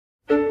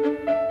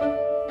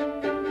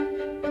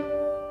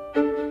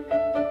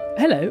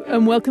Hello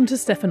and welcome to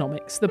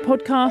Stephanomics, the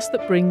podcast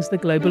that brings the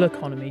global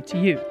economy to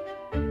you.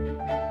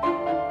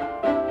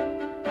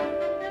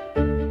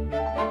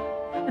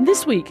 And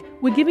this week,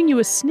 we're giving you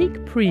a sneak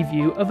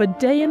preview of a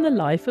day in the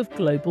life of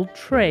global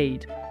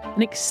trade,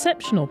 an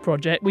exceptional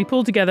project we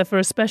pulled together for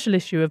a special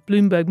issue of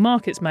Bloomberg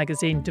Markets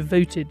magazine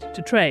devoted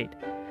to trade.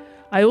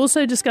 I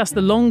also discuss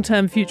the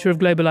long-term future of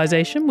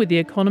globalization with the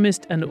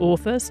economist and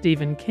author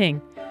Stephen King.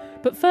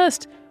 But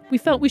first, we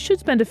felt we should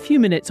spend a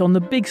few minutes on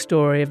the big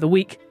story of the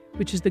week,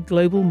 which is the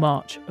global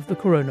march of the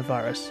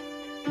coronavirus.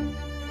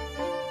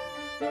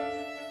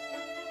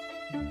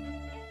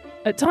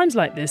 At times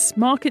like this,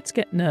 markets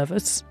get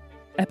nervous,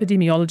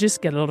 epidemiologists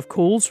get a lot of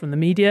calls from the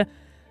media,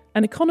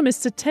 and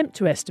economists attempt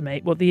to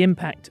estimate what the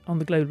impact on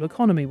the global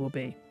economy will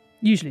be,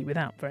 usually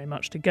without very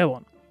much to go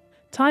on.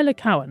 Tyler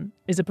Cowen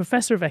is a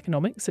professor of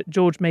economics at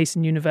George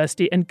Mason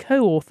University and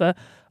co-author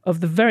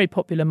of the very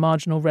popular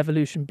Marginal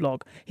Revolution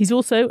blog. He's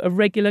also a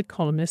regular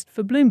columnist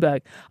for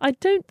Bloomberg. I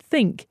don't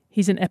think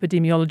he's an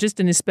epidemiologist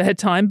in his spare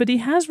time, but he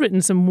has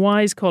written some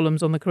wise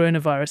columns on the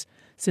coronavirus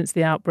since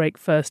the outbreak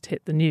first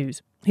hit the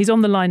news. He's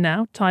on the line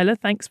now. Tyler,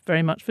 thanks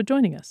very much for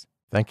joining us.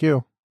 Thank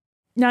you.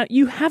 Now,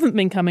 you haven't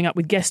been coming up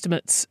with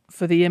guesstimates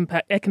for the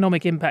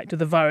economic impact of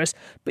the virus,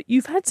 but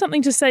you've had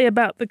something to say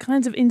about the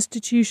kinds of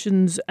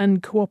institutions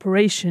and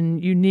cooperation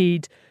you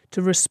need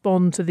to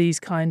respond to these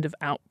kind of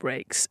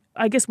outbreaks.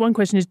 I guess one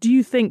question is, do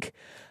you think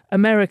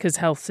America's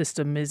health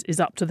system is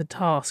up to the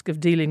task of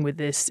dealing with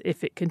this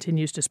if it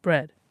continues to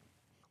spread?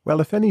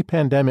 Well, if any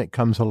pandemic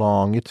comes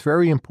along, it's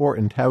very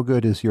important how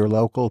good is your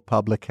local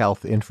public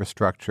health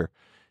infrastructure.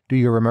 Do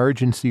your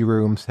emergency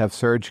rooms have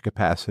surge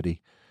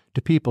capacity? Do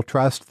people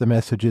trust the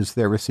messages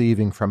they're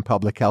receiving from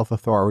public health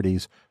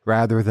authorities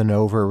rather than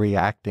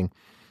overreacting?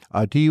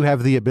 Do you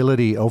have the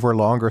ability over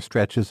longer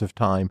stretches of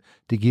time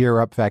to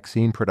gear up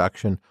vaccine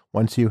production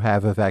once you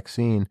have a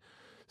vaccine?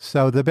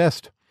 So the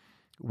best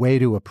way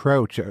to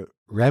approach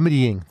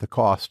remedying the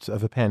costs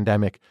of a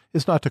pandemic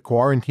is not to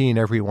quarantine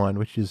everyone,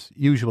 which is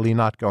usually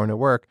not going to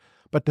work,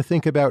 but to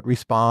think about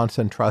response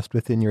and trust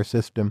within your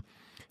system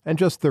and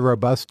just the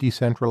robust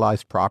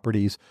decentralized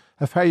properties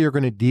of how you're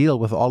going to deal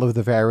with all of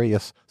the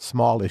various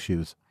small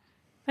issues.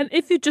 And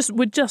if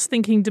we're just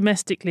thinking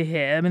domestically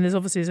here, I mean, there's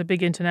a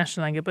big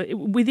international angle, but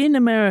within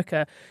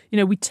America,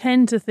 we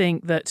tend to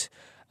think that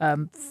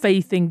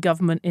faith in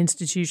government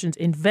institutions,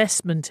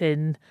 investment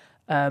in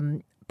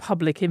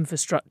public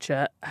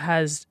infrastructure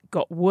has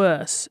got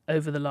worse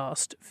over the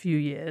last few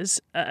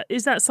years.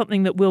 Is that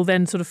something that we'll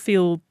then sort of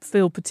feel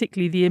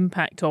particularly the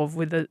impact of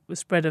with the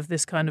spread of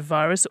this kind of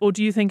virus? Or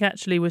do you think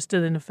actually we're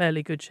still in a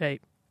fairly good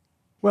shape?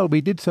 Well, we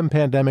did some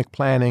pandemic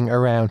planning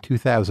around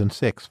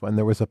 2006 when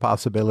there was a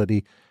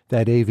possibility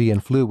that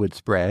avian flu would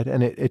spread.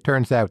 And it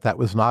turns out that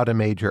was not a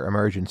major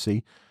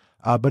emergency.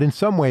 But in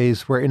some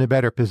ways, we're in a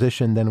better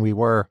position than we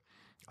were,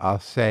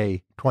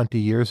 say, 20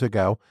 years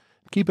ago.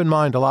 Keep in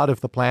mind, a lot of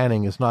the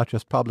planning is not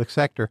just public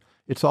sector,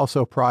 it's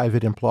also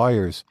private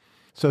employers.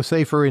 So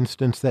say, for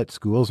instance, that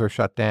schools are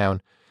shut down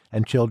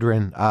and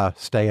children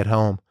stay at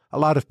home. A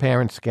lot of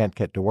parents can't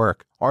get to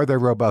work. Are there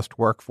robust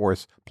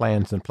workforce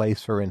plans in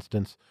place, for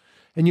instance?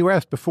 And you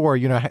asked before,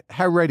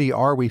 how ready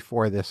are we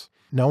for this?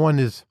 No one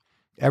is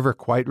ever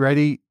quite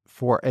ready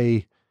for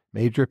a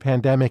major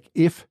pandemic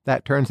if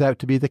that turns out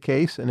to be the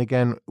case. And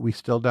again, we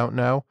still don't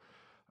know.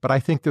 But I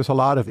think there's a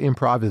lot of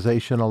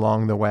improvisation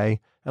along the way.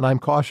 And I'm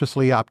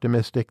cautiously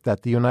optimistic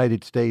that the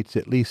United States,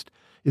 at least,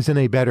 is in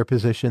a better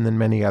position than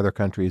many other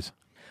countries.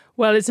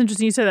 Well, it's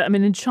interesting you say that. I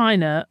mean, in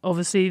China,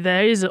 obviously,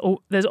 there's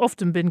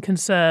often been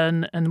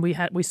concern, and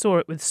we saw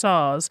it with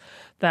SARS,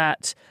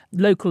 that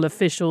local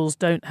officials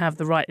don't have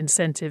the right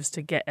incentives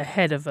to get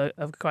ahead of a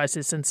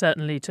crisis and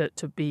certainly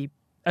to be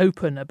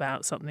open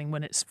about something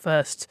when it's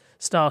first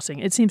starting.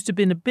 It seems to have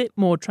been a bit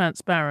more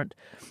transparent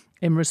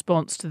in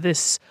response to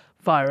this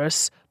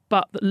virus,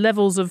 but the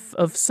levels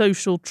of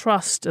social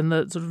trust and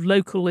the sort of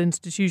local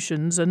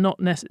institutions is not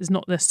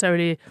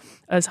necessarily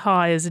as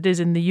high as it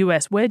is in the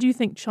US. Where do you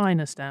think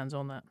China stands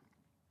on that?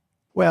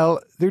 Well,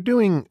 they're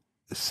doing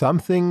some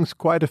things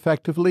quite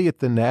effectively at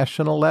the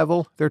national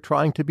level. They're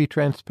trying to be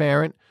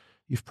transparent.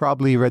 You've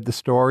probably read the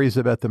stories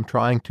about them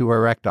trying to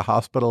erect a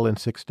hospital in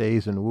 6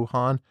 days in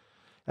Wuhan.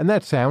 And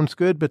that sounds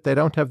good, but they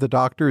don't have the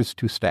doctors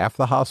to staff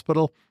the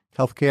hospital.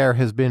 Healthcare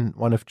has been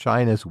one of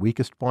China's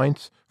weakest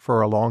points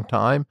for a long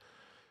time.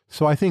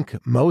 So I think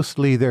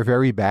mostly they're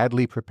very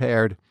badly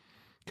prepared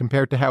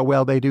compared to how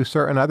well they do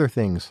certain other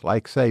things,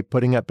 like, say,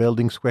 putting up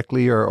buildings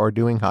quickly or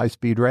doing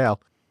high-speed rail.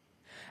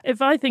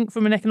 If I think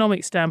from an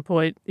economic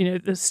standpoint,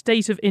 the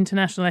state of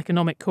international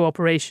economic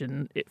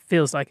cooperation, it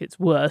feels like it's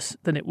worse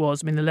than it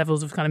was. I mean, the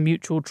levels of kind of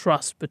mutual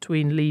trust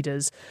between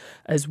leaders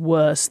is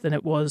worse than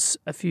it was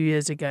a few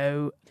years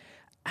ago.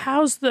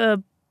 How's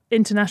the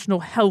international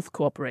health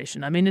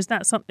cooperation? I mean, is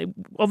that something,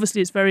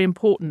 obviously it's very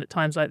important at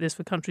times like this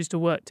for countries to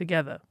work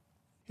together.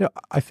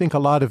 I think a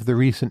lot of the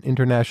recent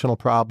international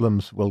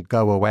problems will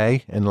go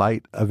away in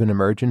light of an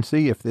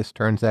emergency if this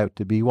turns out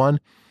to be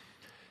one.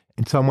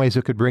 In some ways,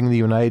 it could bring the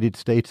United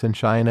States and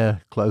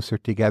China closer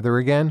together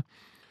again.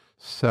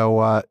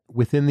 So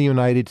within the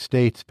United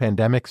States,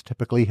 pandemics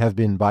typically have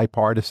been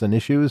bipartisan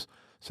issues.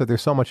 So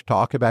there's so much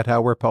talk about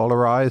how we're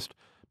polarized,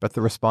 but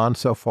the response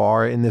so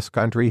far in this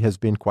country has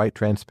been quite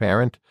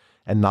transparent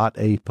and not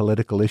a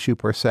political issue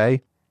per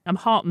se. I'm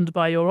heartened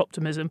by your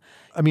optimism.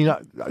 I mean,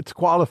 it's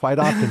qualified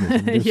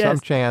optimism. There's Yes. some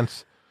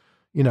chance,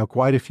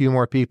 quite a few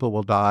more people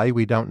will die.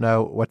 We don't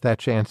know what that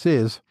chance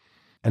is.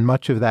 And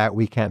much of that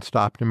we can't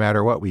stop no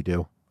matter what we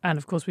do. And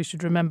of course, we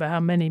should remember how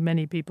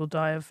many people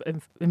die of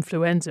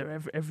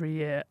influenza every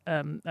year,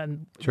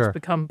 and Sure. It's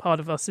become part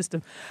of our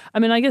system. I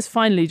mean, I guess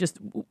finally, just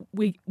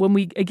when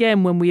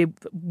we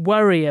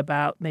worry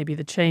about maybe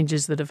the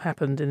changes that have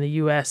happened in the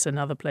U.S. and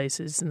other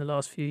places in the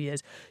last few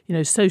years,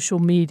 social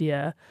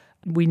media.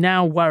 We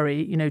now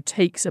worry,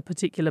 takes a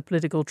particular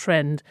political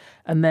trend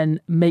and then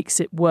makes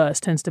it worse,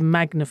 tends to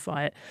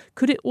magnify it.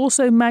 Could it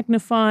also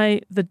magnify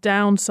the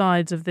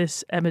downsides of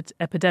this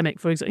epidemic,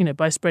 for example,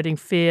 by spreading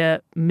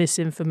fear,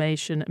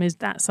 misinformation? I mean, is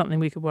that something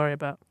we could worry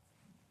about?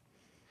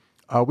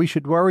 We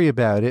should worry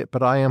about it,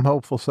 but I am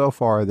hopeful so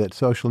far that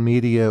social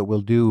media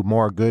will do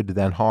more good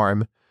than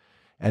harm.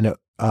 And it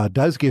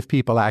does give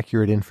people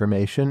accurate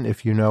information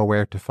if you know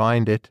where to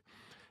find it.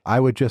 I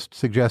would just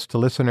suggest to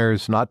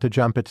listeners not to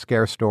jump at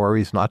scare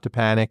stories, not to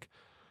panic.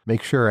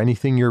 Make sure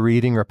anything you're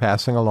reading or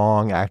passing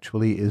along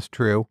actually is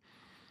true.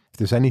 If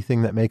there's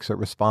anything that makes a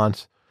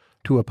response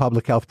to a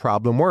public health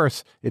problem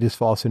worse, it is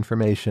false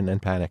information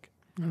and panic.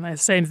 And the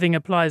same thing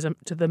applies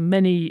to the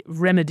many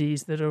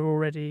remedies that are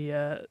already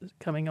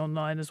coming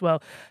online as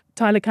well.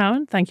 Tyler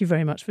Cowen, thank you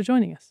very much for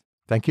joining us.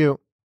 Thank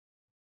you.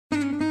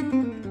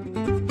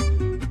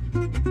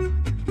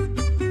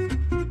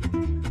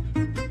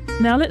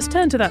 Now let's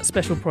turn to that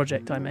special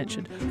project I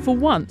mentioned. For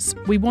once,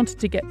 we wanted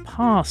to get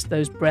past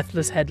those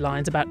breathless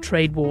headlines about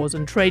trade wars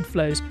and trade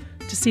flows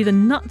to see the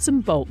nuts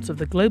and bolts of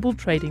the global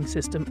trading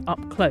system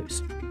up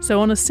close.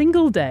 So on a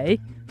single day,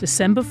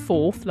 December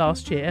 4th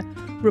last year,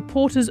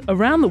 reporters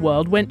around the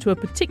world went to a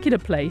particular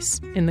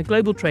place in the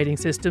global trading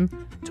system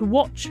to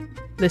watch,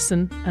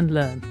 listen and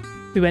learn.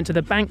 We went to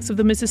the banks of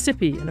the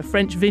Mississippi and a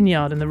French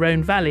vineyard in the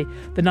Rhone Valley,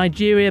 the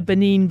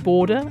Nigeria-Benin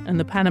border and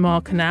the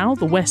Panama Canal,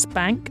 the West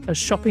Bank, a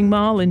shopping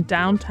mall in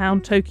downtown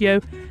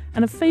Tokyo,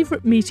 and a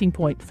favourite meeting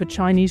point for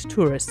Chinese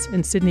tourists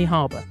in Sydney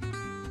Harbour.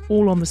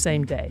 All on the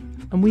same day.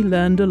 And we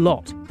learned a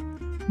lot.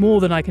 More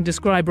than I can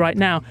describe right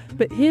now,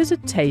 but here's a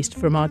taste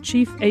from our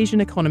chief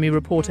Asian economy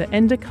reporter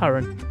Enda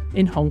Curran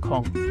in Hong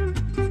Kong.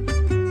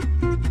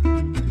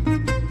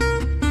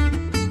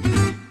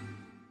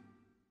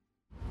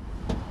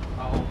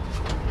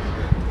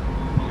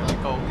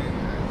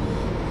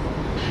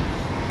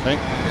 Okay.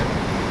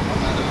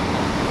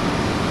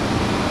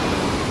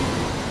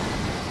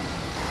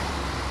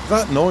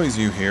 That noise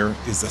you hear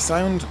is the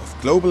sound of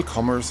global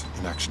commerce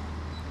in action.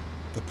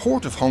 The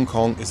port of Hong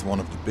Kong is one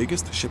of the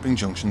biggest shipping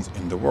junctions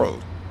in the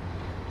world.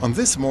 On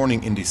this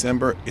morning in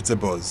December, it's a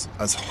buzz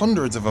as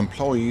hundreds of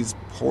employees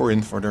pour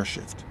in for their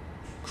shift.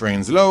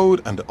 Cranes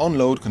load and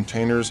unload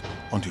containers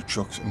onto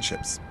trucks and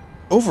ships.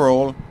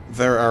 Overall,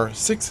 there are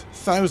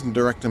 6,000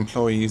 direct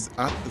employees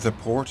at the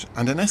port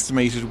and an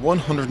estimated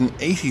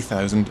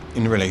 180,000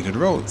 in related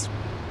roles.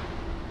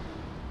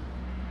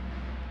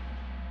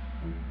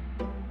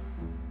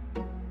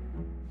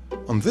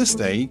 On this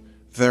day,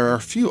 there are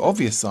few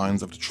obvious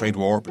signs of the trade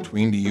war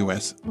between the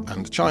US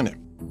and China.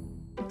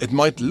 It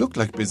might look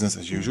like business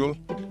as usual,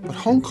 but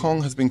Hong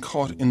Kong has been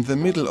caught in the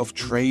middle of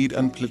trade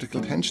and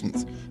political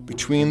tensions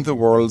between the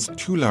world's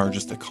two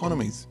largest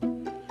economies.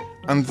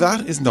 And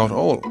that is not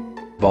all.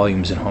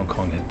 Volumes in Hong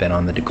Kong have been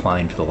on the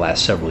decline for the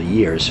last several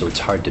years, so it's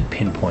hard to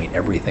pinpoint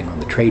everything on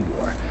the trade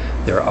war.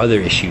 There are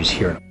other issues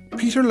here.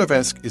 Peter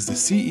Levesque is the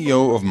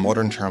CEO of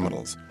Modern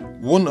Terminals,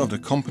 one of the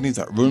companies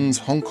that runs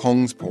Hong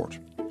Kong's port.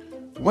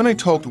 When I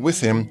talked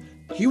with him,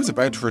 he was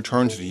about to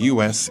return to the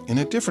US in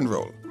a different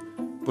role,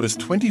 but his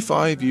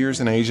 25 years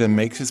in Asia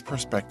makes his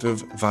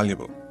perspective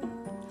valuable.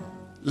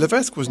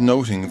 Levesque was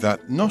noting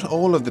that not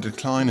all of the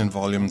decline in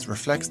volumes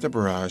reflects the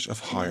barrage of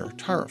higher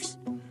tariffs.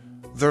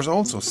 There's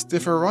also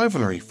stiffer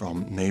rivalry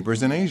from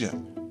neighbours in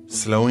Asia,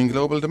 slowing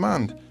global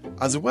demand,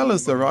 as well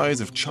as the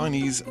rise of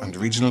Chinese and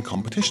regional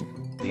competition.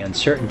 The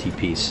uncertainty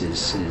piece is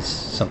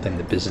something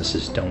that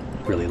businesses don't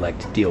really like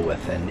to deal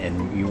with,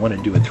 and you want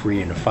to do a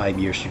 3 and a 5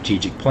 year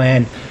strategic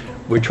plan.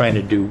 We're trying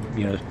to do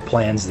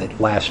plans that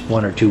last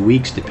 1 or 2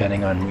 weeks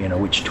depending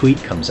on which tweet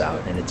comes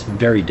out, and it's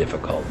very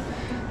difficult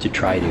to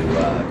try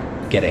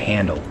to get a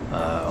handle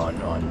on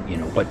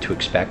what to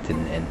expect,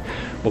 and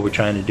what we're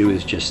trying to do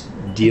is just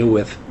deal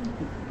with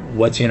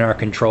what's in our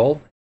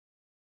control.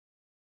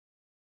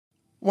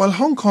 While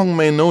Hong Kong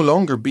may no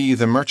longer be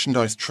the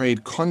merchandise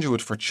trade conduit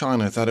for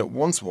China that it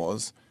once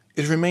was,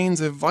 it remains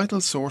a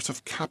vital source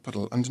of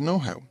capital and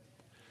know-how.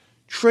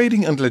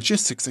 Trading and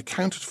logistics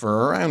accounted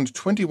for around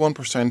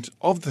 21%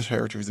 of the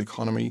territory's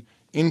economy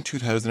in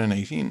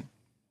 2018.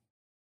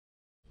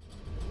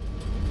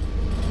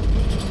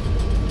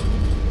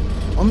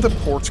 On the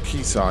port's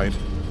quayside,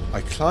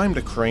 I climbed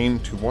a crane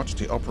to watch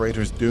the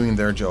operators doing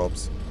their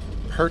jobs,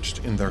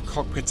 perched in their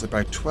cockpits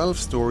about 12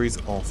 stories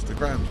off the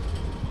ground.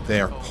 They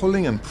are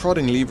pulling and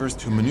prodding levers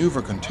to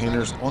maneuver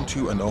containers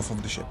onto and off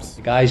of the ships.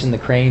 The guys in the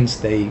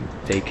cranes, they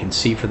can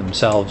see for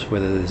themselves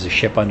whether there's a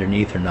ship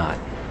underneath or not.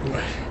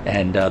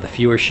 And the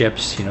fewer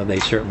ships, they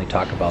certainly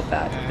talk about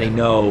that. They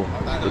know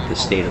what the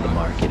state of the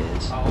market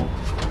is.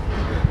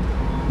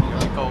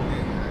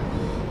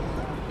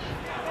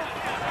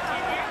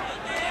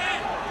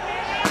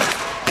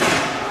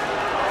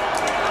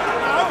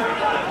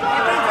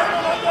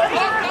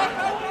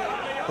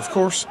 Of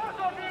course,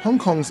 Hong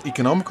Kong's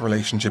economic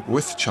relationship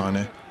with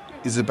China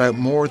is about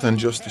more than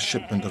just the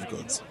shipment of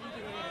goods.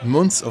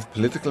 Months of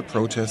political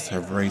protests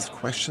have raised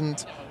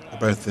questions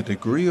about the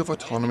degree of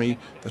autonomy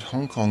that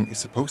Hong Kong is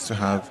supposed to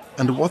have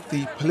and what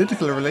the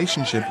political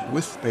relationship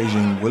with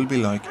Beijing will be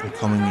like in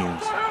coming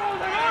years.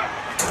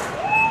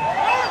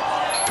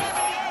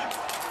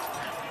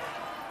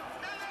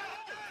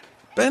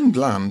 Ben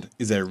Bland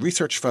is a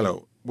research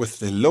fellow with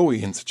the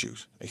Lowy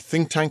Institute, a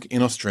think tank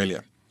in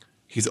Australia.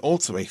 He's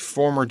also a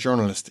former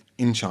journalist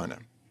in China.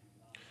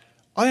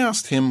 I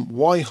asked him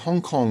why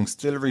Hong Kong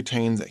still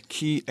retains a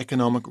key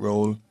economic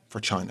role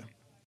for China.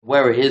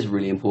 Where it is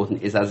really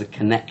important is as a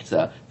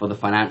connector for the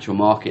financial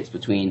markets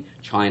between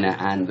China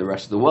and the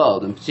rest of the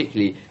world, and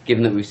particularly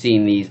given that we've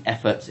seen these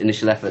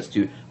initial efforts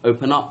to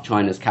open up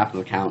China's capital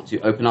account, to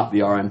open up the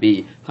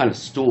RMB, kind of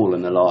stall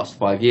in the last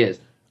 5 years.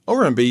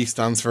 RMB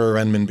stands for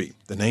renminbi,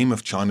 the name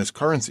of China's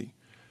currency.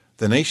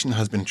 The nation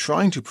has been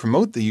trying to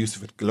promote the use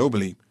of it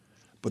globally,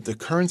 but the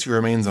currency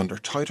remains under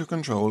tighter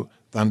control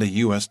than the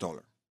US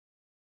dollar.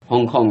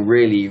 Hong Kong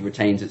really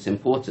retains its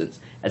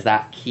importance as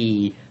that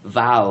key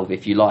valve,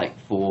 if you like,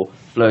 for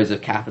flows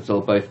of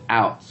capital both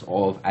out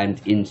of and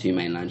into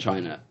mainland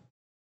China.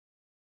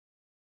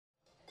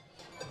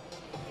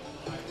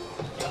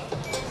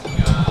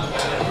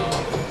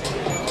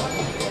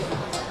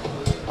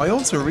 I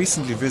also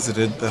recently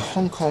visited the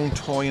Hong Kong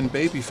Toy and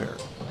Baby Fair,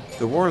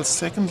 the world's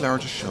second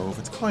largest show of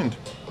its kind.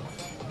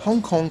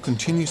 Hong Kong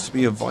continues to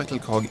be a vital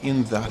cog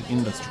in that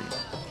industry,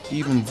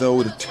 even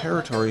though the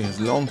territory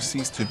has long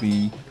ceased to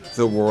be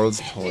the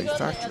world's toy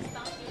factory.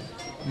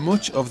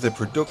 Much of the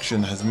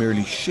production has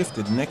merely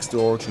shifted next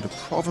door to the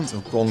province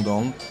of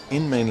Guangdong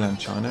in mainland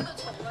China,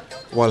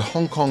 while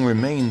Hong Kong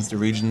remains the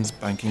region's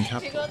banking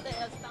capital.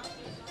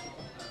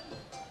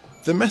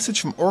 The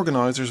message from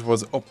organisers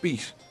was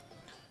upbeat.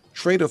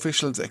 Trade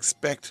officials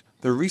expect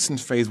the recent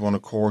Phase 1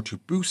 Accord to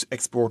boost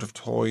export of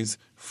toys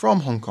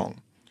from Hong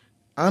Kong.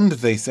 And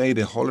they say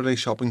the holiday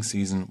shopping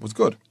season was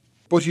good.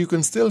 But you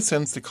can still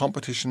sense the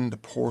competition the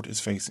port is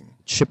facing.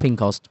 Shipping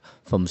cost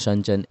from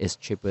Shenzhen is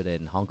cheaper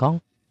than Hong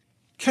Kong.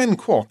 Ken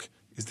Kwok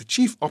is the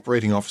Chief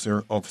Operating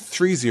Officer of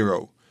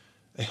 30,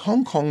 a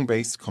Hong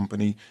Kong-based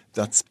company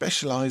that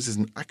specialises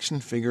in action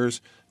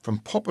figures from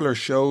popular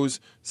shows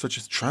such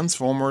as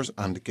Transformers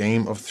and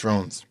Game of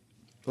Thrones.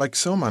 Like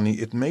so many,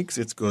 it makes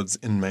its goods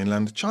in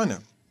mainland China.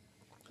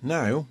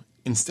 Now,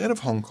 instead of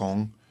Hong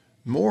Kong,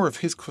 more of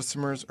his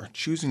customers are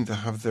choosing to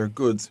have their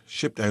goods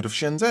shipped out of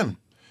Shenzhen,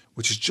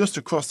 which is just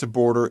across the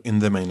border in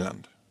the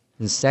mainland.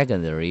 And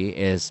secondary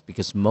is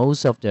because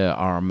most of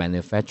our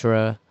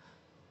manufacturers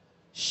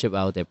ship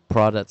out their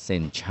products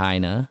in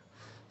China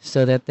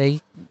so that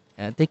they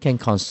can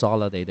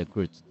consolidate the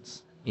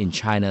goods in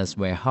China's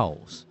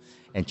warehouse.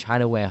 And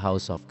China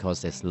warehouse, of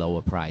course, is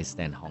lower price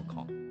than Hong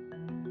Kong.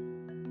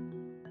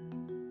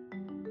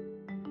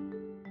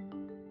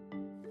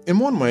 In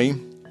one way,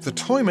 the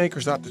toy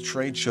makers at the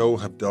trade show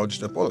have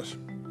dodged a bullet.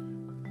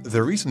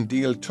 The recent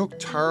deal took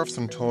tariffs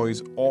on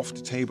toys off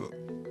the table.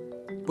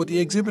 But the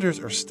exhibitors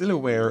are still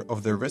aware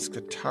of the risk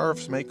that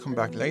tariffs may come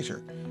back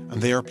later,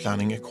 and they are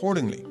planning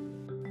accordingly.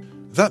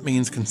 That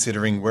means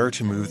considering where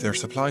to move their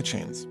supply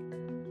chains.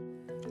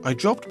 I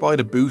dropped by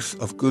the booth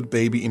of Good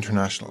Baby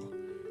International,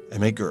 a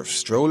maker of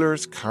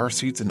strollers, car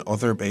seats and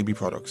other baby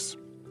products.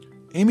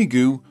 Amy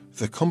Gu,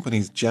 the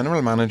company's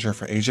general manager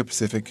for Asia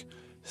Pacific,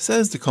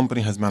 says the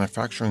company has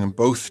manufacturing in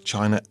both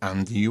China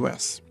and the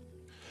US.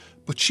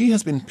 But she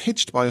has been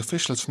pitched by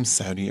officials from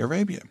Saudi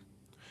Arabia.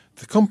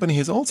 The company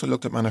has also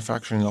looked at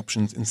manufacturing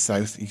options in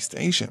Southeast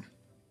Asia.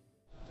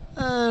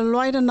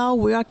 Right now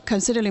we are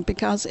considering,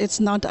 because it's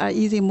not an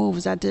easy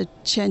move that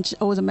change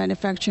all the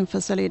manufacturing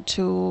facility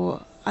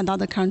to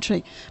another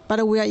country.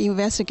 But we are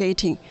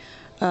investigating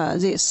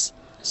this.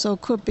 So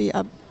it could be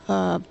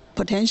a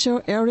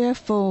potential area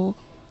for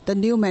the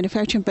new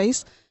manufacturing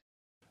base.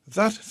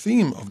 That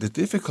theme of the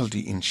difficulty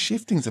in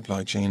shifting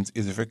supply chains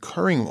is a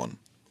recurring one.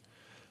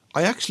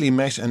 I actually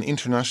met an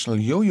international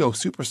yo-yo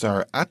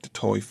superstar at the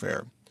toy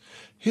fair.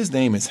 His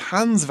name is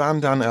Hans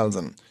van den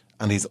Elzen,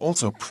 and he's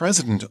also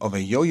president of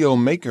a yo-yo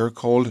maker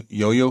called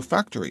Yo-Yo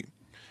Factory.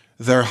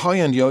 Their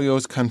high-end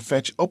yo-yos can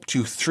fetch up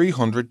to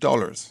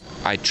 $300.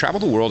 I travel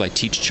the world. I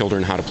teach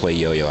children how to play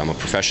yo-yo. I'm a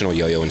professional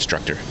yo-yo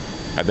instructor.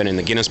 I've been in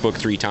the Guinness Book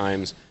 3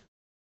 times.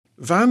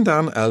 Van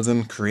den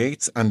Elzen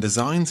creates and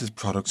designs his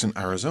products in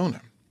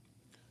Arizona.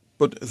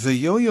 But the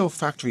yo-yo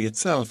factory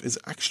itself is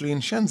actually in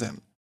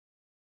Shenzhen.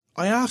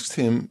 I asked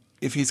him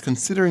if he's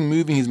considering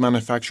moving his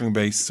manufacturing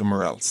base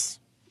somewhere else.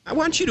 I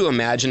want you to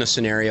imagine a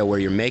scenario where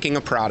you're making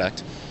a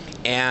product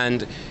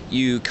and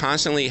you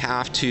constantly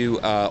have to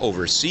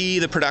oversee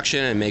the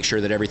production and make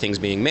sure that everything's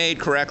being made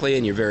correctly,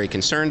 and you're very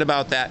concerned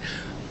about that.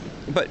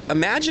 But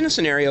imagine a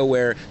scenario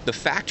where the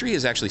factory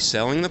is actually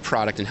selling the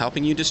product and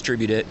helping you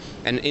distribute it.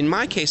 And in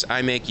my case,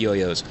 I make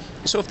yo-yos.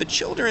 So if the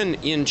children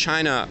in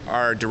China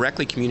are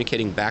directly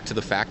communicating back to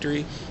the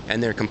factory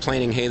and they're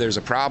complaining, hey, there's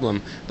a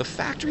problem, the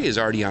factory is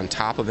already on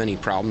top of any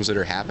problems that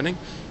are happening.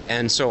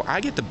 And so I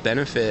get the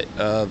benefit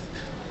of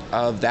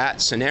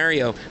that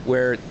scenario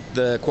where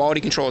the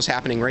quality control is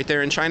happening right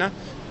there in China.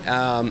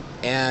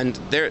 And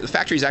the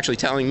factory is actually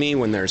telling me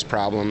when there's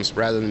problems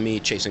rather than me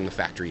chasing the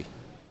factory.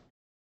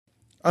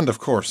 And of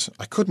course,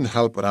 I couldn't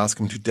help but ask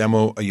him to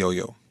demo a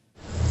yo-yo.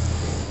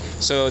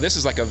 So this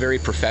is like a very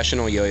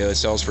professional yo-yo. It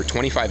sells for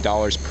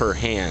 $25 per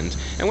hand.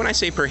 And when I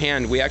say per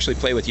hand, we actually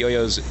play with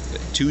yo-yos,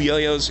 2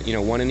 yo-yos,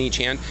 one in each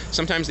hand.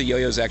 Sometimes the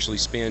yo-yos actually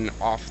spin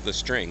off the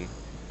string.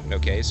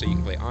 Okay, so you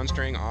can play on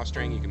string, off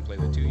string, you can play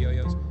with 2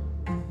 yo-yos.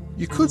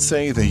 You could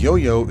say the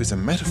yo-yo is a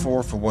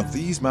metaphor for what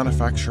these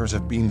manufacturers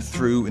have been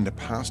through in the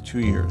past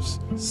 2 years,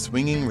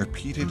 swinging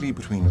repeatedly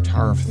between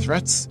tariff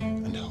threats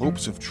and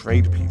hopes of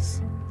trade peace.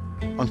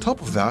 On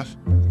top of that,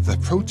 the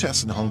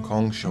protests in Hong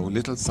Kong show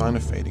little sign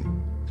of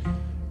fading.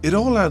 It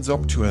all adds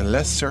up to a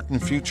less certain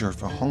future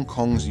for Hong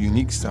Kong's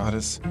unique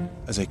status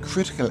as a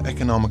critical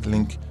economic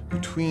link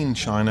between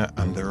China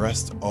and the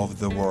rest of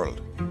the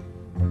world.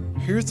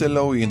 Here's the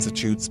Lowy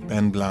Institute's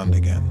Ben Bland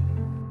again.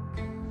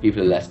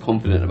 People are less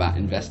confident about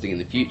investing in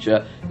the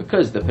future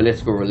because the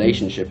political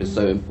relationship is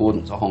so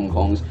important to Hong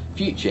Kong's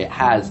future. It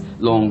has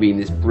long been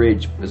this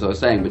bridge, as I was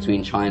saying,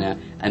 between China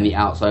and the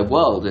outside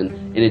world,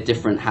 and in a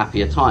different,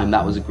 happier time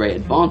that was a great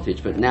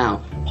advantage. But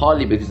now,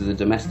 partly because of the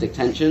domestic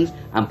tensions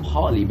and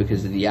partly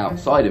because of the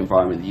outside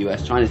environment, the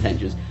U.S. China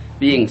tensions,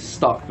 being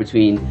stuck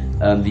between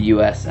the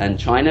US and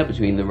China,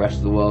 between the rest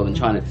of the world and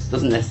China,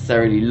 doesn't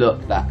necessarily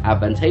look that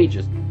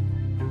advantageous.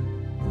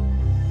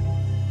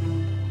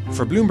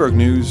 For Bloomberg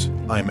News,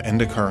 I'm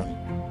Enda Curran.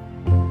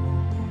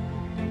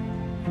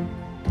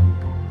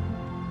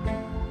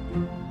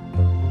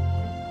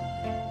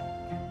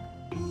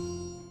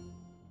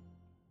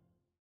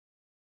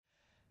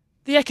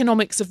 The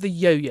economics of the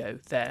yo-yo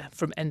there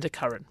from Enda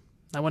Curran.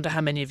 I wonder how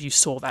many of you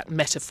saw that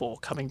metaphor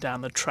coming down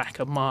the track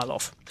a mile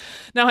off.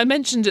 Now, I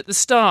mentioned at the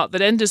start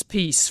that Enda's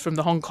piece from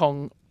the Hong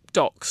Kong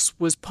Docs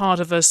was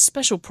part of a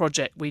special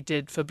project we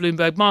did for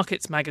Bloomberg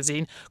Markets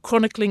magazine,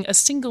 chronicling a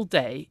single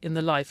day in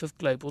the life of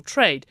global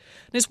trade.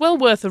 And it's well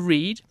worth a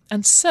read,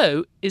 and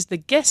so is the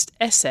guest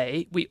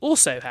essay we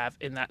also have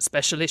in that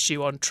special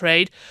issue on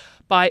trade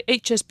by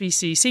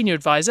HSBC senior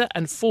advisor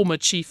and former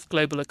chief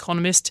global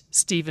economist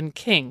Stephen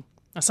King.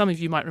 Now, some of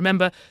you might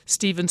remember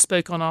Stephen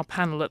spoke on our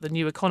panel at the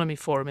New Economy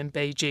Forum in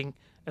Beijing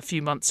a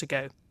few months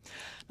ago.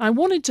 I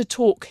wanted to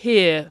talk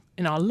here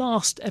in our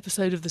last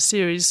episode of the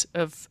series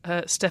of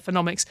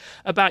Stephanomics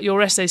about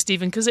your essay,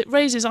 Stephen, because it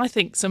raises, I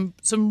think, some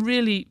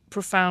really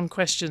profound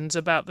questions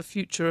about the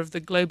future of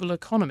the global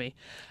economy.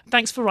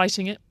 Thanks for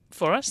writing it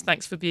for us.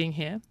 Thanks for being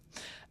here.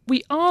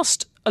 We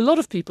asked a lot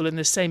of people in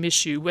this same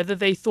issue whether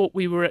they thought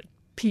we were at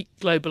peak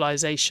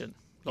globalization.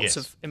 Lots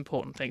of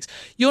important things.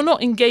 You're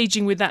not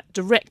engaging with that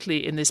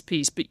directly in this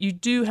piece, but you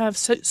do have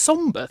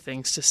somber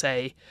things to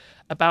say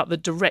about the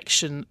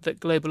direction that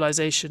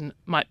globalization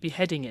might be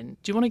heading in.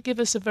 Do you want to give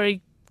us a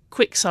very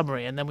quick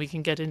summary, and then we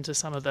can get into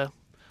some of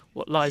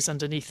what lies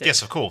underneath it?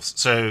 Yes, of course.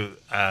 So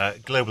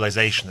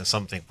globalization is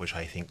something which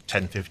I think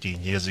 10,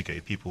 15 years ago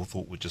people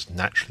thought would just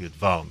naturally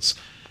advance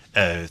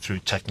through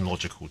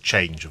technological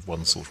change of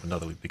one sort or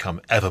another. We've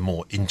become ever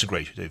more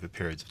integrated over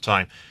periods of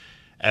time.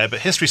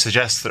 But history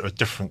suggests there are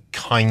different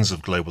kinds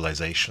of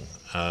globalization.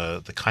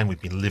 The kind we've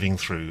been living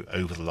through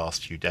over the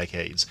last few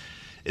decades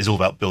is all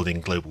about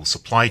building global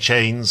supply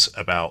chains,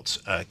 about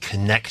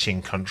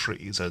connecting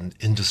countries and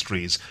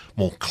industries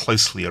more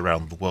closely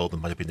around the world than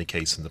might have been the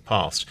case in the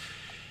past.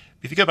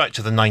 If you go back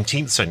to the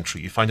 19th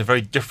century, you find a very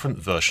different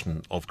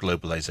version of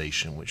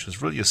globalization, which was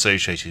really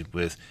associated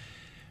with,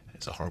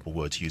 it's a horrible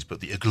word to use, but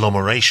the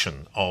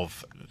agglomeration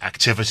of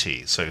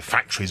activity. So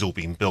factories all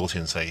being built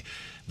in, say,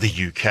 the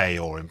UK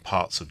or in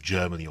parts of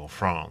Germany or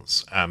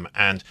France.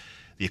 And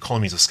the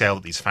economies of scale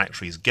that these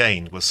factories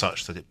gained were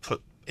such that it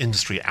put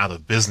industry out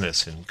of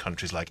business in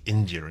countries like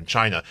India and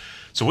China.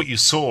 So what you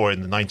saw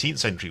in the 19th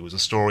century was a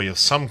story of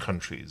some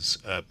countries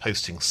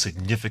posting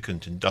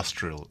significant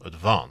industrial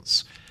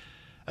advance,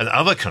 and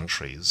other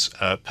countries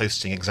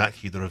posting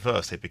exactly the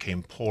reverse. They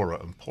became poorer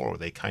and poorer.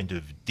 They kind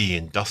of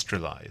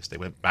deindustrialized. They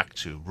went back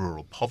to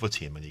rural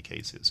poverty in many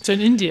cases. So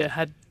in India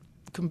had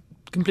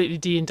completely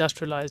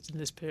deindustrialized in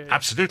this period.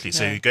 Absolutely.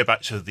 So you go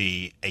back to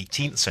the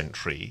 18th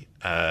century,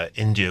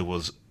 India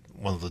was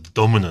one of the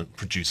dominant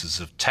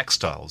producers of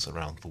textiles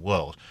around the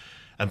world.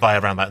 And by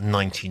around about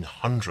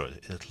 1900,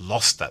 it had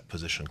lost that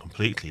position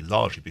completely,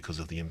 largely because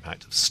of the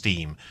impact of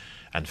steam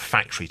and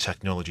factory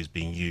technologies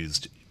being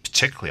used,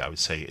 particularly, I would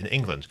say, in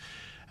England.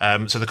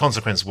 So the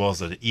consequence was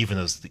that even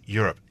as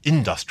Europe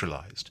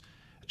industrialized,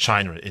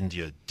 China and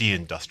India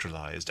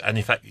deindustrialized. And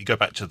in fact, you go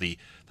back to the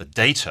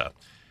data,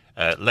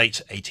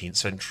 Late 18th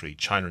century,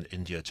 China and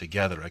India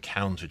together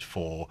accounted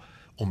for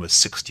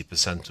almost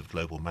 60% of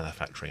global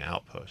manufacturing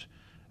output.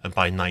 And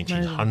by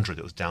 1900,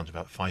 it was down to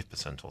about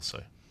 5% or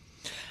so.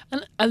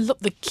 And look,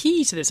 the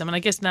key to this, I mean, I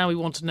guess now we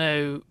want to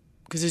know,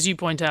 because as you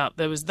point out,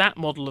 there was that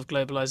model of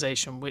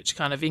globalization which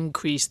kind of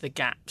increased the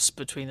gaps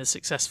between the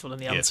successful and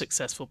the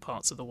unsuccessful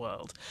parts of the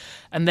world.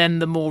 And then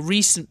the more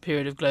recent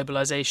period of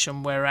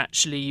globalization where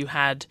actually you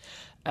had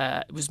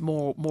it was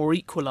more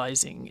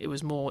equalizing. It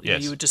was more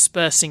you were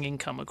dispersing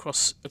income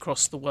across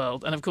the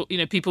world. And of course,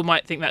 people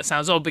might think that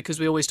sounds odd because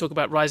we always talk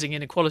about rising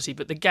inequality,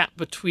 but the gap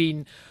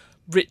between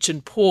rich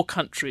and poor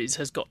countries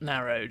has got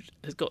narrowed,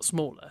 has got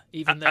smaller,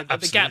 even though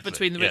the gap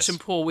between the rich and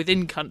poor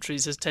within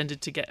countries has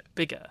tended to get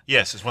bigger.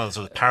 Yes, it's one of the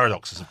sort of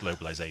paradoxes of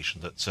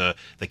globalization that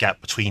the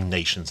gap between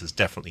nations has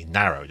definitely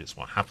narrowed. It's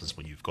what happens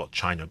when you've got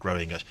China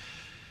growing at,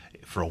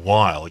 for a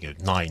while,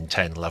 9,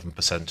 10,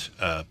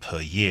 11%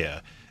 per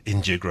year,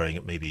 India growing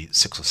at maybe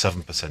 6 or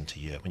 7% a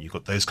year. When you've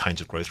got those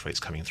kinds of growth rates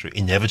coming through,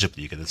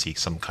 inevitably you're going to see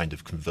some kind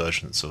of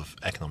convergence of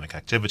economic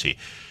activity.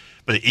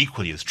 But it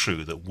equally is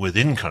true that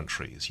within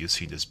countries, you've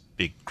seen this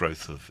big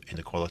growth of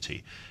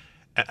inequality.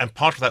 And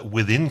part of that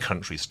within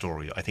country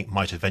story, I think,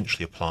 might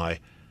eventually apply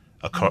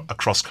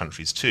across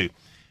countries too.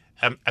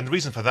 And the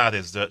reason for that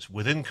is that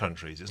within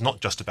countries, it's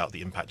not just about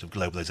the impact of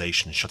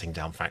globalization, shutting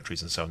down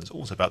factories and so on. It's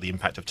also about the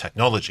impact of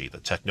technology.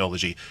 That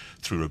technology,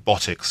 through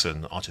robotics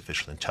and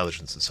artificial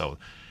intelligence and so on,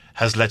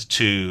 has led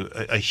to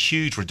a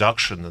huge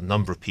reduction in the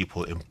number of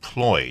people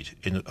employed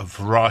in a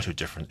variety of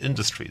different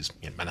industries,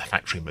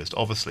 manufacturing most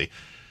obviously,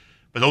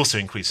 but also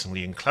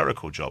increasingly in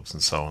clerical jobs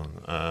and so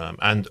on.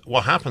 And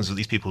what happens is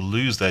these people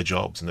lose their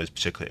jobs in those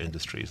particular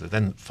industries. They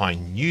then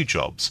find new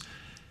jobs,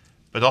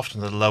 but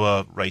often at a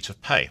lower rate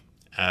of pay.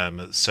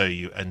 So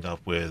you end up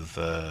with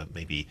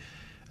maybe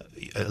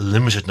a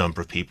limited number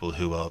of people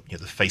who are the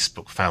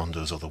Facebook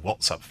founders or the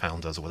WhatsApp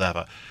founders or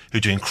whatever, who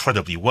do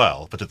incredibly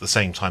well, but at the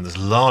same time there's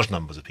large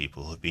numbers of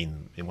people who have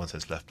been, in one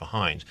sense, left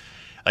behind.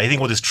 I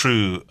think what is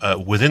true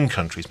within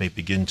countries may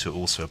begin to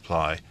also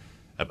apply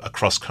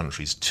across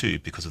countries too,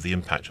 because of the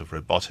impact of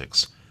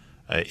robotics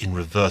in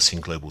reversing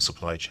global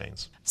supply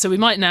chains. So we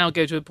might now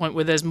go to a point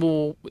where there's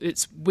more,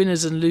 it's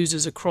winners and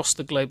losers across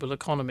the global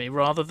economy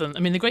rather than,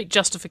 the great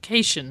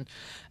justification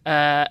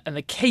and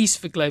the case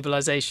for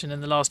globalization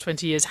in the last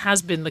 20 years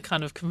has been the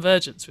kind of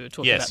convergence we were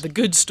talking about, the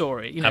good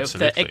story.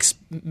 The X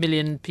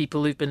million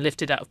people who've been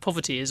lifted out of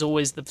poverty is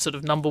always the sort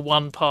of number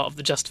one part of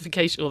the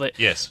justification, or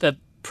the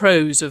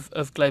pros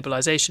of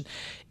globalization.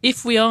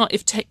 If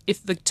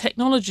the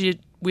technology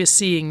we're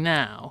seeing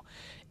now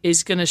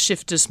is going to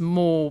shift us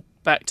more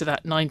back to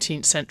that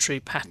 19th century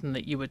pattern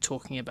that you were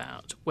talking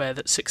about, where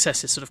that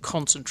success is sort of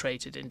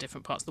concentrated in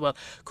different parts of the world.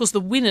 Of course, the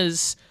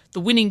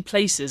winning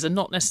places are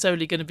not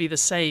necessarily going to be the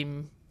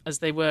same as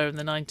they were in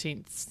the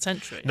 19th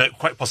century. No,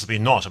 quite possibly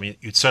not.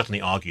 You'd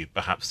certainly argue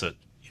perhaps that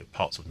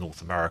parts of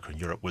North America and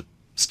Europe would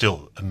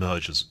still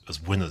emerge as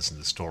winners in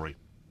this story.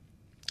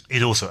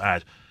 You'd also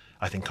add,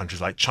 I think,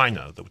 countries like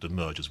China that would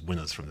emerge as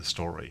winners from this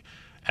story.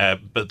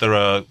 But there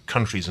are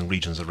countries and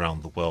regions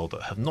around the world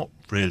that have not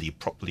really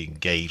properly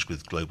engaged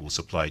with global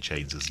supply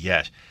chains as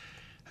yet,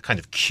 kind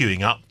of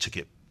queuing up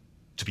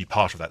to be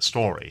part of that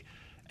story.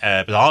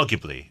 But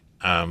arguably,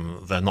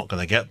 they're not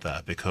going to get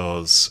there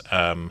because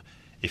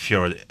if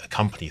you're a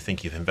company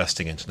thinking of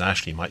investing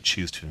internationally, you might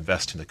choose to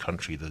invest in a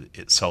country that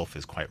itself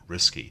is quite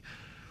risky.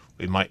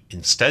 We might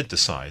instead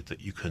decide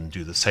that you can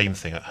do the same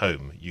thing at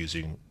home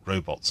using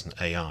robots and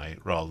AI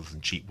rather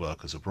than cheap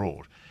workers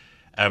abroad.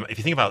 If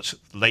you think about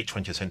late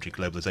 20th century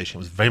globalization, it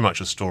was very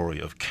much a story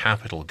of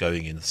capital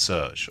going in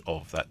search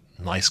of that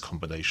nice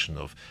combination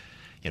of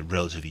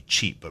relatively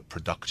cheap but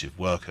productive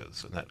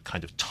workers, and that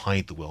kind of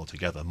tied the world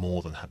together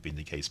more than had been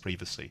the case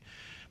previously.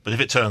 But if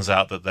it turns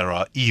out that there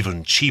are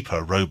even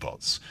cheaper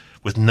robots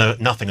with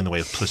nothing in the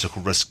way of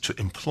political risk to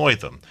employ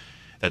them,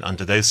 then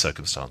under those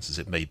circumstances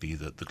it may be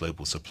that the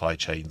global supply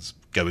chains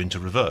go into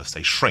reverse.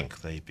 They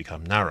shrink, they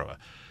become narrower.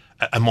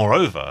 And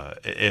moreover,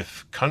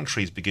 if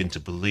countries begin to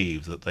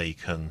believe that they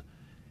can,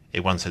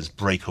 in one sense,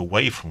 break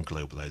away from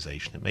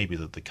globalization, it may be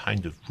that the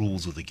kind of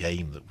rules of the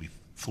game that we've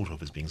thought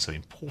of as being so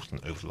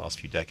important over the last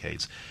few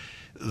decades,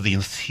 the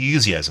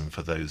enthusiasm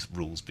for those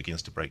rules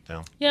begins to break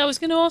down. Yeah, I was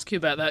going to ask you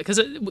about that, because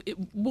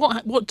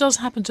what does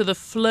happen to the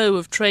flow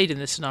of trade in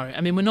this scenario?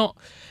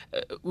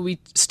 We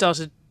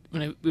started...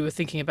 we were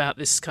thinking about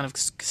this kind of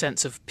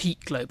sense of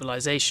peak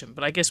globalization,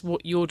 but I guess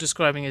what you're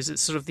describing is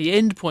it's sort of the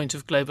end point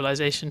of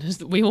globalization is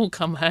that we all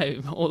come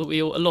home, or that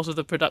a lot of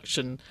the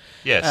production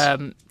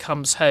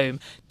comes home.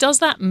 Does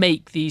that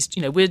make these?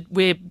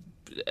 We're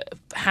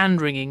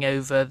hand-wringing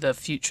over the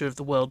future of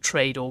the World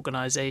Trade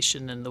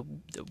Organization and the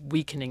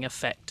weakening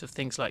effect of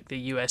things like the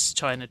U.S.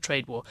 China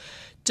trade war.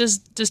 Does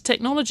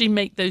technology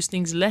make those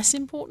things less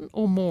important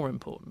or more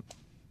important?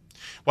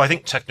 Well, I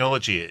think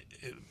technology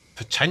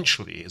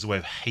potentially is a way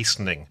of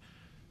hastening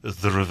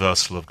the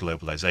reversal of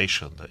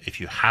globalization. That if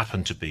you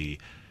happen to be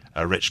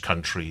a rich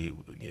country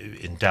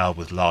endowed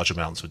with large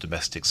amounts of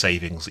domestic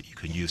savings that you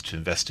can use to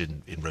invest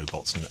in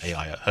robots and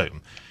AI at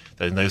home,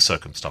 then in those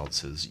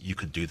circumstances, you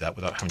could do that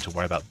without having to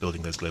worry about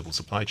building those global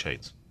supply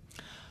chains.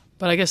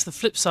 But I guess the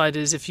flip side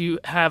is if you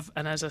have,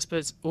 and as I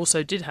suppose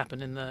also did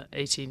happen in the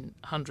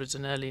 1800s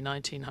and early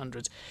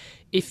 1900s,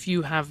 if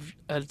you have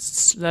a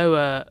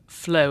slower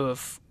flow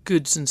of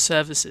goods and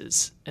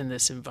services in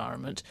this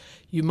environment,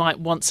 you might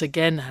once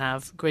again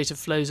have greater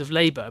flows of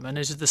labour. I mean,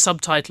 the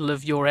subtitle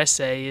of your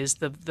essay is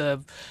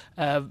the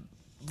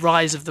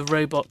rise of the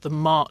robot, the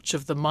march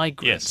of the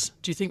migrants. Yes.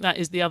 Do you think that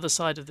is the other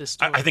side of this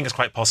story? I think it's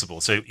quite possible.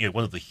 So,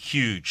 one of the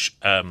huge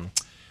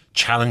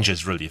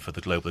challenges really for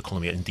the global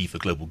economy and indeed for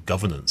global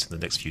governance in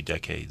the next few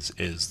decades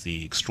is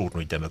the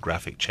extraordinary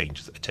demographic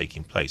changes that are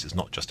taking place. It's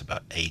not just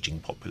about aging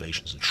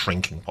populations and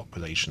shrinking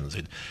populations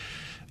in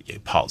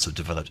parts of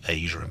developed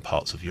Asia and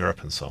parts of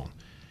Europe and so on.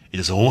 It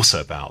is also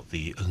about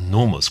the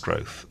enormous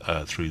growth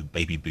through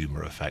baby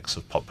boomer effects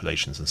of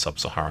populations in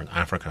sub-Saharan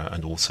Africa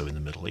and also in the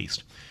Middle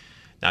East.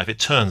 Now, if it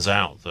turns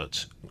out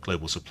that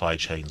global supply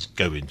chains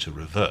go into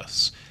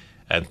reverse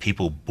and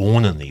people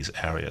born in these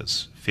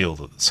areas feel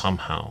that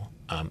somehow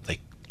they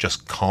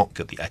just can't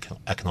get the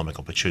economic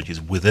opportunities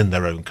within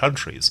their own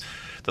countries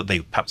that they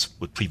perhaps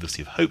would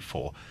previously have hoped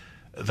for,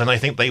 then I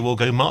think they will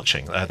go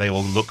marching. They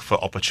will look for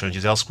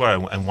opportunities elsewhere.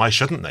 And why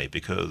shouldn't they?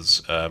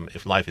 Because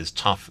if life is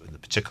tough in the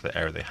particular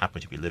area they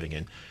happen to be living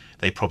in,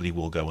 they probably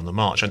will go on the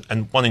march.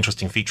 And one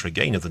interesting feature,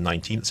 again, of the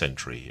 19th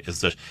century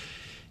is that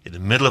in the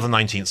middle of the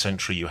 19th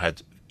century, you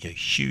had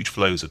huge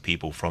flows of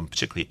people from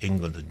particularly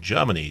England and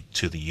Germany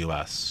to the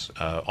US,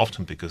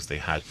 often because they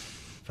had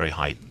very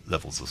high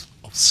levels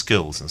of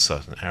skills in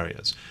certain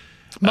areas.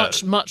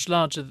 Much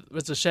larger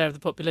as a share of the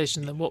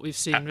population than what we've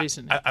seen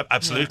recently.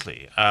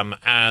 Absolutely. Yeah.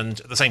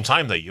 And at the same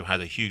time, though, you had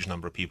a huge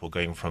number of people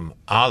going from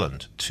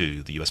Ireland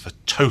to the US for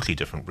totally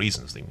different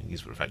reasons.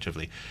 These were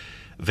effectively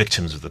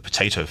victims of the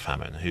potato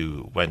famine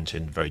who went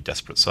in very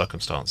desperate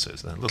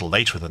circumstances. And a little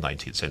later in the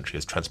 19th century,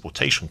 as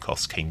transportation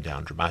costs came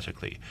down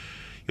dramatically,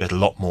 you had a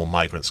lot more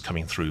migrants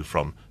coming through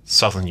from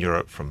Southern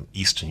Europe, from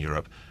Eastern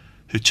Europe,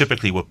 who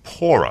typically were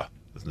poorer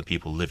than the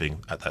people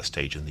living at that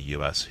stage in the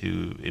US,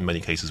 who in many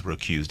cases were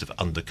accused of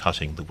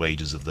undercutting the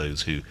wages of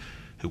those who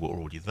were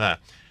already there.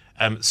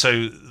 So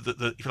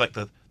if you like,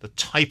 the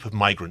type of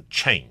migrant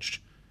changed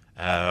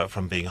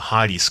from being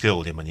highly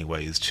skilled in many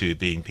ways to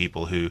being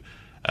people who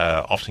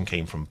often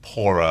came from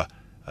poorer,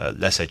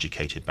 less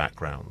educated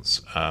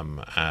backgrounds.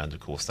 And of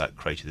course that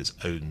created its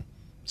own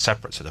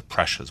separate set of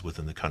pressures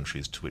within the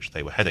countries to which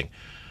they were heading.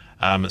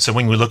 So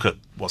when we look at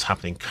what's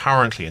happening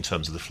currently in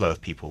terms of the flow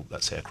of people,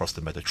 let's say, across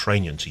the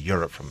Mediterranean to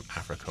Europe from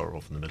Africa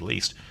or from the Middle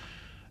East,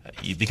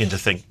 you begin to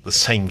think the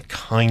same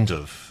kind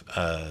of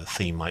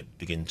theme might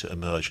begin to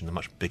emerge in a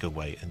much bigger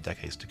way in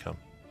decades to come.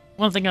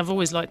 One thing I've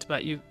always liked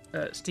about you,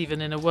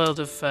 Stephen, in a world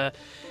of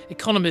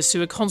economists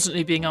who are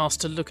constantly being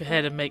asked to look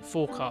ahead and make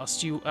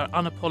forecasts, you are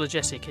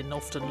unapologetic in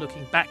often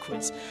looking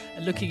backwards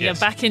and looking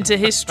back into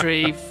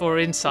history for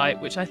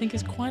insight, which I think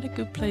is quite a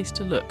good place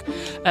to look.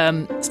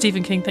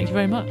 Stephen King, thank you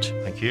very much.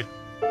 Thank you.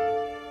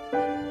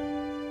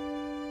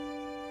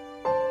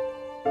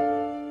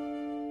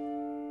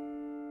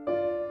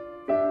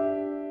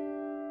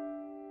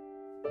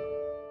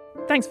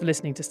 Thanks for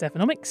listening to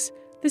Stephanomics.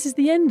 This is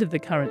the end of the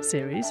current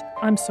series,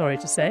 I'm sorry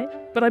to say,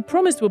 but I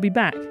promised we'll be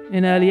back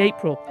in early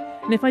April.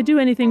 And if I do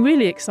anything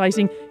really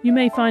exciting, you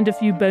may find a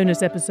few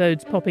bonus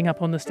episodes popping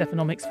up on the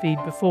Stephanomics feed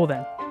before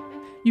then.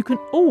 You can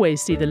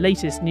always see the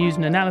latest news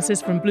and analysis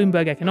from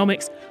Bloomberg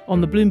Economics on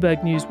the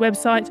Bloomberg News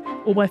website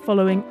or by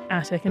following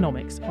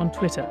 @Economics on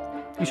Twitter.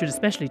 You should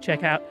especially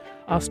check out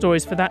our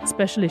stories for that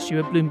special issue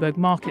of Bloomberg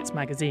Markets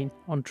magazine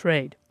on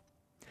trade.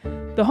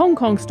 The Hong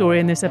Kong story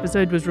in this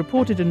episode was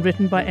reported and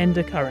written by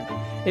Enda Curran.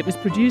 It was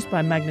produced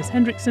by Magnus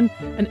Hendrickson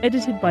and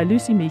edited by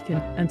Lucy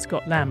Meakin and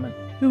Scott Landman,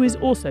 who is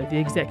also the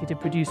executive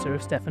producer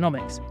of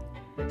Stephanomics.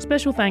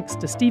 Special thanks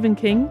to Stephen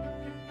King,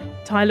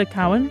 Tyler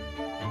Cowen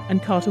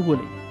and Carter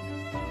Woolley.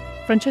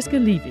 Francesca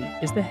Levy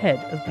is the head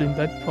of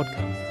Bloomberg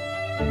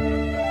Podcasts.